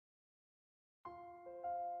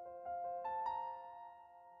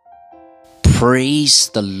Praise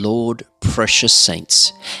the Lord, precious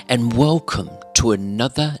saints, and welcome to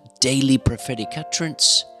another daily prophetic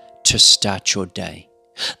utterance to start your day.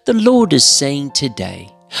 The Lord is saying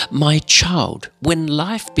today, my child, when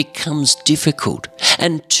life becomes difficult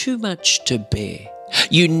and too much to bear,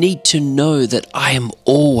 you need to know that I am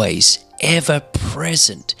always ever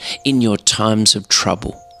present in your times of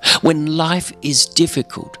trouble. When life is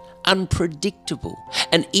difficult, unpredictable,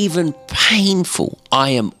 and even painful,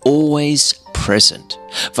 I am always present.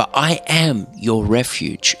 For I am your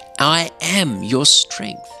refuge. I am your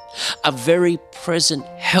strength, a very present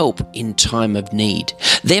help in time of need.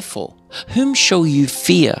 Therefore, whom shall you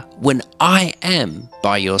fear when I am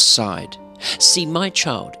by your side? See, my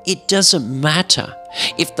child, it doesn't matter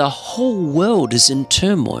if the whole world is in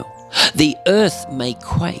turmoil. The earth may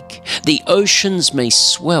quake, the oceans may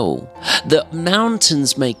swell, the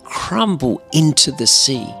mountains may crumble into the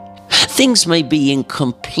sea. Things may be in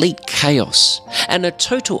complete chaos and a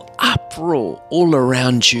total uproar all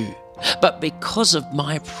around you. But because of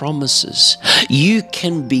my promises, you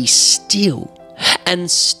can be still and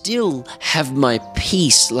still have my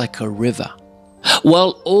peace like a river.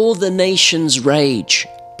 While all the nations rage,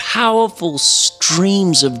 powerful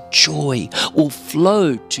streams of joy will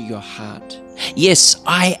flow to your heart. Yes,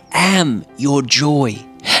 I am your joy,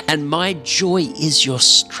 and my joy is your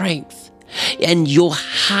strength, and your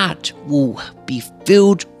heart will be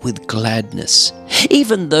filled with gladness.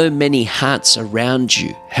 Even though many hearts around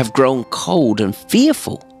you have grown cold and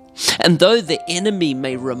fearful, and though the enemy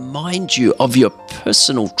may remind you of your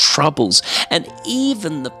personal troubles and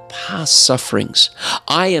even the past sufferings,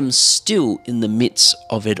 I am still in the midst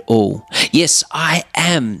of it all. Yes, I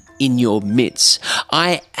am in your midst.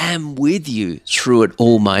 I am with you through it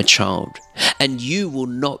all, my child, and you will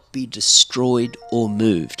not be destroyed or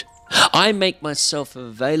moved. I make myself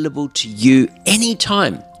available to you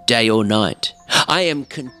anytime, day or night. I am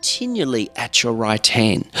continually at your right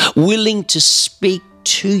hand, willing to speak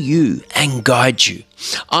to you and guide you.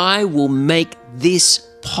 I will make this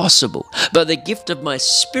possible by the gift of my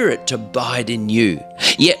Spirit to abide in you.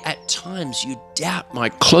 Yet at times you doubt my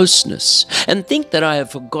closeness and think that I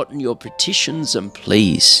have forgotten your petitions and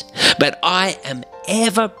pleas. But I am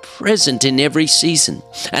ever present in every season,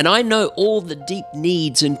 and I know all the deep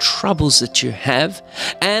needs and troubles that you have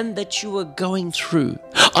and that you are going through.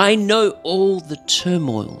 I know all the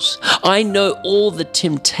turmoils. I know all the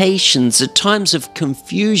temptations, the times of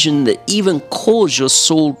confusion that even cause your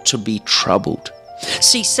soul to be troubled.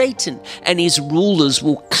 See, Satan and his rulers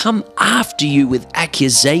will come after you with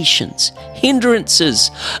accusations,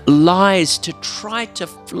 hindrances, lies to try to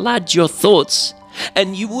flood your thoughts,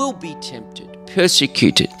 and you will be tempted,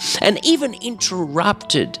 persecuted, and even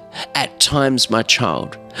interrupted at times, my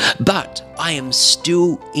child. But I am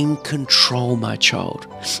still in control, my child,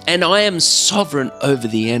 and I am sovereign over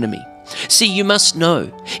the enemy. See, you must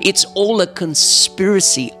know it's all a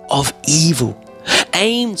conspiracy of evil,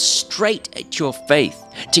 aimed straight at your faith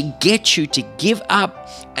to get you to give up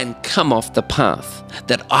and come off the path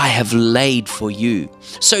that I have laid for you.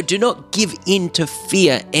 So do not give in to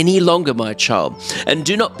fear any longer, my child, and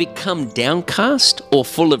do not become downcast or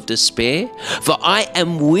full of despair, for I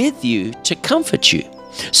am with you to comfort you.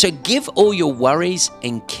 So give all your worries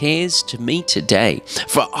and cares to me today,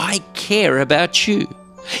 for I care about you.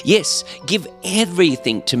 Yes, give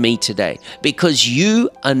everything to me today, because you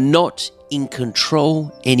are not in control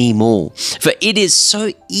anymore. For it is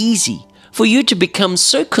so easy for you to become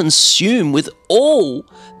so consumed with all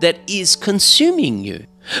that is consuming you.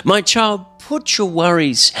 My child, put your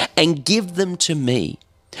worries and give them to me.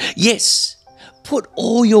 Yes, put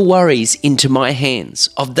all your worries into my hands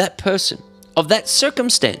of that person, of that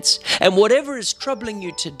circumstance, and whatever is troubling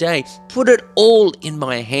you today, put it all in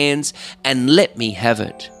my hands and let me have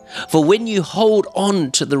it. For when you hold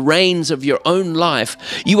on to the reins of your own life,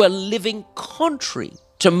 you are living contrary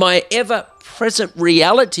to my ever-present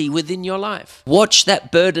reality within your life. Watch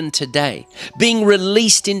that burden today being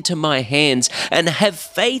released into my hands, and have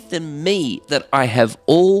faith in me that I have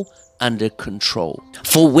all under control.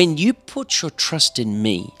 For when you put your trust in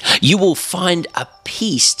me, you will find a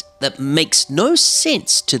peace that makes no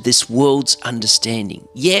sense to this world's understanding.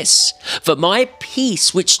 Yes, for my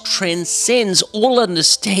peace, which transcends all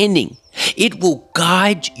understanding, it will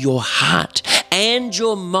guide your heart and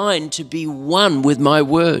your mind to be one with my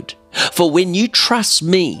word. For when you trust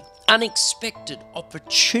me, unexpected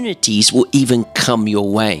opportunities will even come your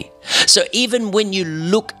way. So even when you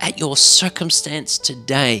look at your circumstance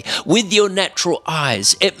today with your natural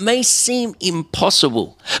eyes, it may seem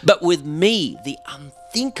impossible, but with me, the unthinkable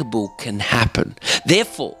unthinkable can happen.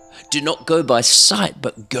 Therefore, do not go by sight,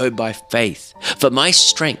 but go by faith. For my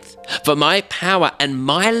strength, for my power, and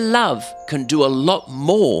my love can do a lot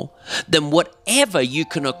more than whatever you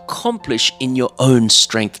can accomplish in your own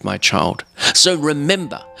strength, my child. So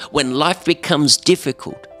remember, when life becomes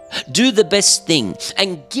difficult, do the best thing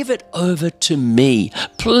and give it over to me.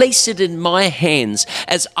 Place it in my hands,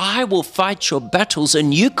 as I will fight your battles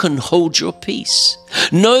and you can hold your peace.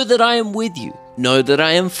 Know that I am with you. Know that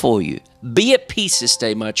I am for you. Be at peace this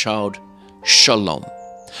day, my child. Shalom.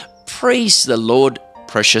 Praise the Lord,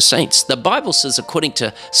 precious saints. The Bible says, according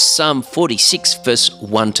to Psalm 46, verse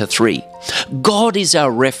 1-3, God is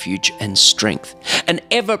our refuge and strength, an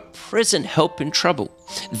ever-present help in trouble.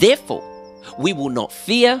 Therefore, we will not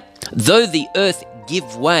fear, though the earth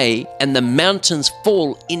give way and the mountains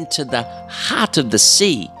fall into the heart of the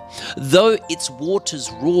sea, though its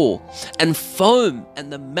waters roar and foam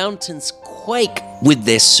and the mountains quake with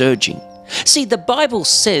their surging. See, the Bible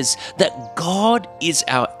says that God is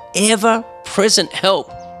our ever-present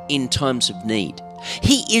help in times of need.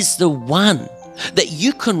 He is the one that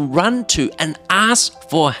you can run to and ask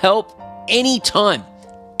for help anytime,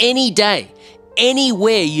 any day,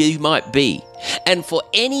 anywhere you might be, and for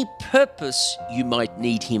any purpose you might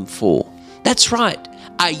need Him for. That's right.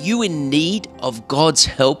 Are you in need of God's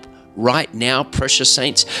help right now, precious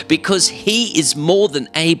saints? Because He is more than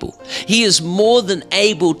able. He is more than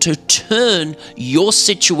able to turn your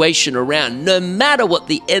situation around, no matter what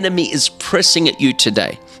the enemy is pressing at you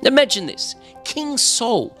today. Imagine this. King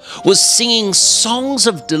Saul was singing songs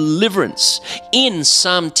of deliverance in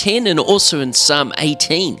Psalm 10 and also in Psalm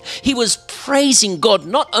 18. He was praising God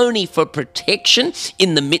not only for protection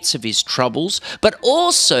in the midst of his troubles, but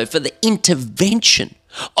also for the intervention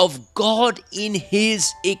of God in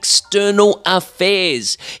his external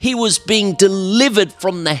affairs. He was being delivered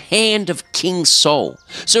from the hand of King Saul.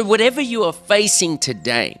 So whatever you are facing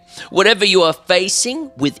today, whatever you are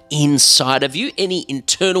facing with inside of you, any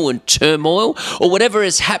internal and turmoil, or whatever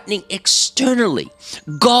is happening externally,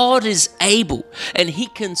 God is able, and He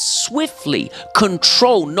can swiftly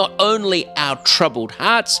control not only our troubled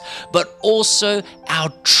hearts, but also our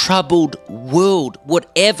troubled world.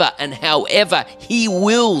 Whatever and however He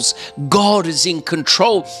wills, God is in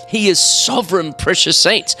control. He is sovereign, precious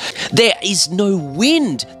saints. There is no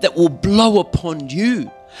wind that will blow upon you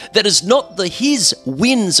that is not His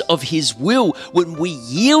winds of His will when we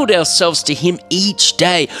yield ourselves to Him each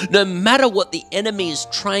day. No matter what the enemy is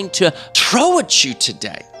trying to throw at you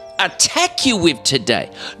today, attack you with today,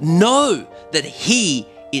 know that He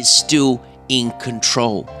is still in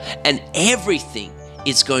control, and everything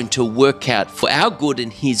is going to work out for our good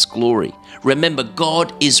and His glory. Remember,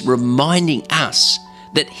 God is reminding us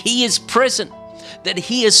that He is present, that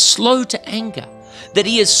He is slow to anger, that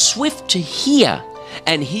He is swift to hear,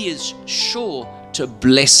 and He is sure to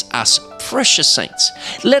bless us. Precious saints,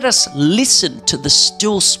 let us listen to the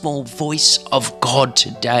still small voice of God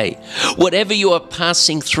today. Whatever you are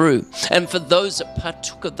passing through, and for those that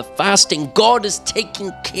partook of the fasting, God is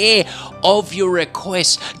taking care of your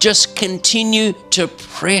requests. Just continue to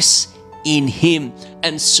press in Him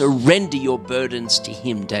and surrender your burdens to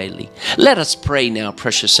Him daily. Let us pray now,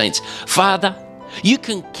 precious saints. Father, you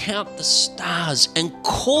can count the stars and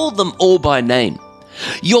call them all by name.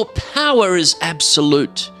 Your power is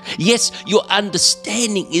absolute. Yes, your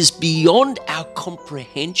understanding is beyond our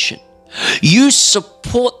comprehension. You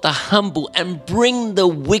support the humble and bring the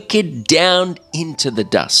wicked down into the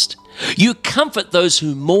dust. You comfort those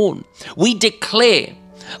who mourn. We declare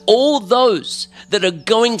all those that are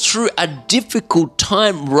going through a difficult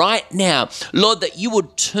time right now, Lord, that you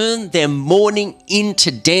would turn their mourning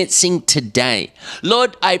into dancing today.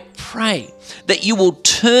 Lord, I pray that you will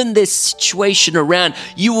turn their situation around.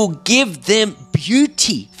 You will give them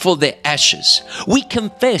beauty for their ashes. We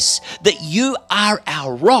confess that you are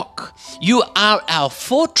our rock. You are our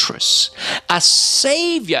fortress, a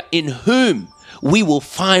Savior in whom we will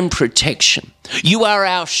find protection. You are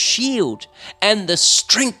our shield and the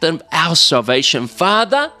strength of our salvation.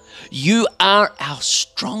 Father, you are our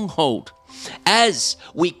stronghold. As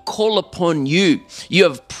we call upon you, you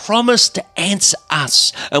have promised to answer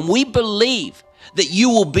us, and we believe that you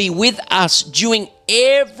will be with us during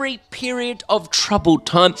every period of troubled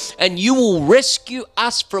time, and you will rescue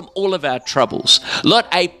us from all of our troubles. Lord,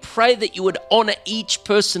 I pray that you would honor each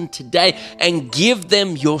person today and give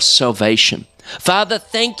them your salvation. Father,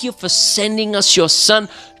 thank you for sending us your Son,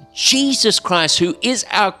 Jesus Christ, who is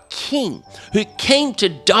our King, who came to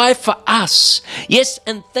die for us. Yes,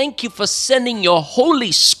 and thank you for sending your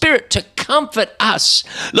Holy Spirit to comfort us.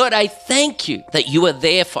 Lord, I thank you that you are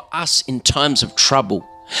there for us in times of trouble.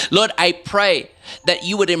 Lord, I pray that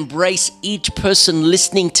you would embrace each person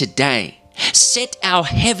listening today. Set our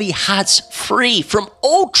heavy hearts free from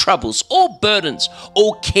all troubles, all burdens,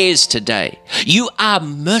 all cares today. You are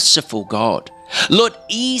merciful, God. Lord,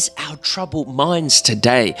 ease our troubled minds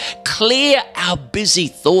today. Clear our busy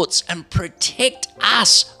thoughts and protect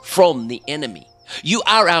us from the enemy. You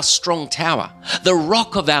are our strong tower, the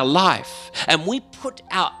rock of our life, and we put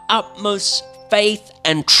our utmost faith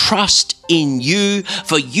and trust in you,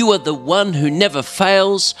 for you are the one who never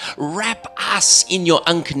fails. Wrap us in your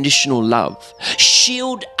unconditional love.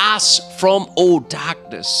 Shield us from all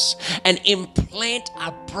darkness and implant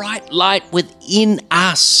a bright light within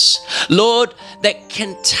us, Lord, that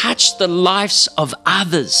can touch the lives of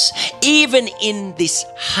others, even in this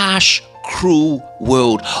harsh, cruel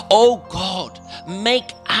world. Oh God,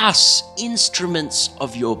 make us instruments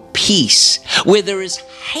of your peace. Where there is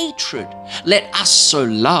hatred, let us sow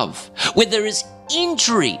love. Where there is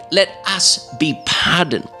injury, let us be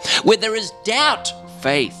pardon. Where there is doubt,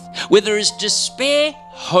 faith. Where there is despair,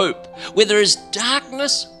 hope. Where there is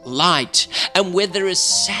darkness, light. And where there is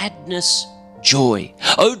sadness, joy.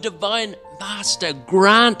 Oh divine Master,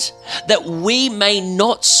 grant that we may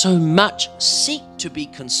not so much seek to be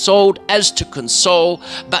consoled as to console,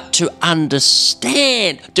 but to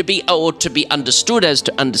understand, to be understood as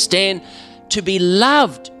to understand, to be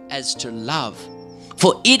loved as to love.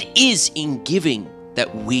 For it is in giving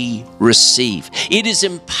that we receive. It is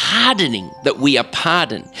in pardoning that we are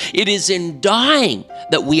pardoned. It is in dying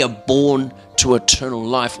that we are born to eternal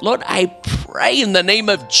life. Lord, I pray in the name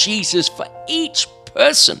of Jesus for each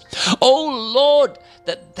person, oh Lord,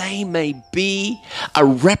 that they may be a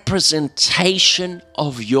representation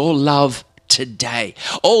of your love today.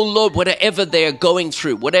 Oh Lord, whatever they are going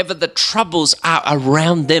through, whatever the troubles are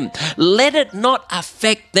around them, let it not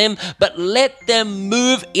affect them, but let them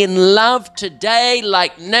move in love today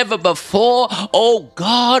like never before. Oh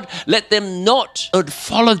God, let them not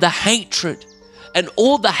follow the hatred and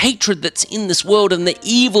all the hatred that's in this world and the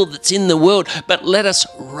evil that's in the world, but let us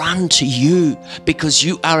run to you because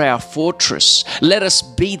you are our fortress. Let us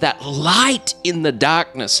be that light in the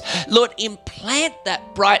darkness. Lord, implant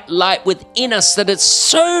that bright light within us that is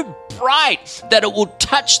so bright that it will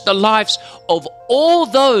touch the lives of all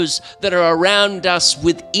those that are around us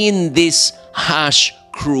within this harsh,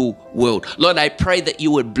 cruel world. Lord, I pray that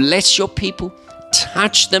you would bless your people,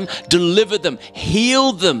 touch them, deliver them,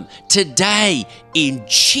 heal them today. In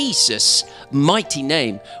Jesus' mighty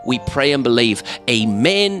name, we pray and believe.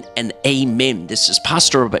 Amen and amen. This is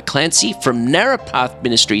Pastor Robert Clancy from Narrow Path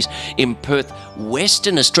Ministries in Perth,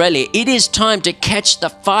 Western Australia. It is time to catch the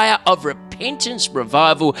fire of repentance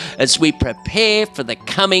revival as we prepare for the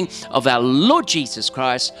coming of our Lord Jesus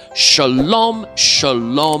Christ. Shalom,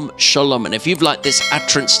 shalom, shalom. And if you've liked this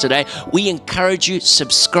utterance today, we encourage you,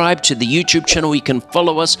 subscribe to the YouTube channel. You can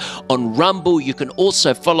follow us on Rumble. You can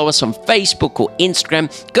also follow us on Facebook or Instagram.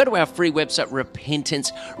 Go to our free website,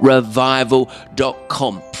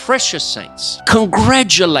 repentancerevival.com. Precious saints,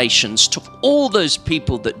 congratulations to all those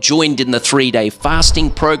people that joined in the 3-day fasting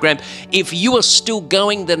program. If you are still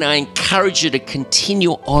going, then I encourage you to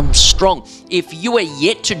continue on strong. If you are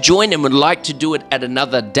yet to join and would like to do it at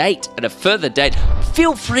another date, at a further date,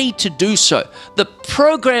 feel free to do so. The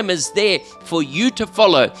program is there for you to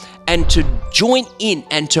follow and to join in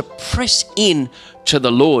and to press in to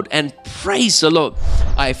the Lord. And praise the Lord,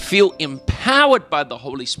 I feel empowered by the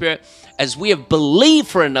Holy Spirit as we have believed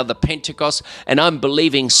for another Pentecost, and I'm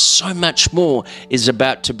believing so much more is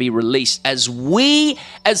about to be released as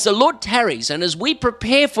the Lord tarries and as we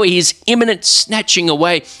prepare for his imminent snatching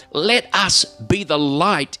away. Let us be the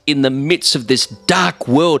light in the midst of this dark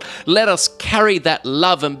world. Let us carry that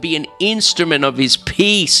love and be an instrument of his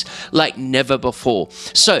peace like never before.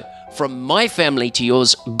 So from my family to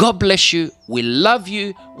yours, God bless you. We love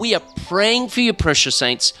you. We are praying for you, precious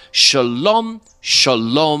saints. Shalom,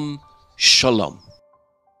 shalom, shalom.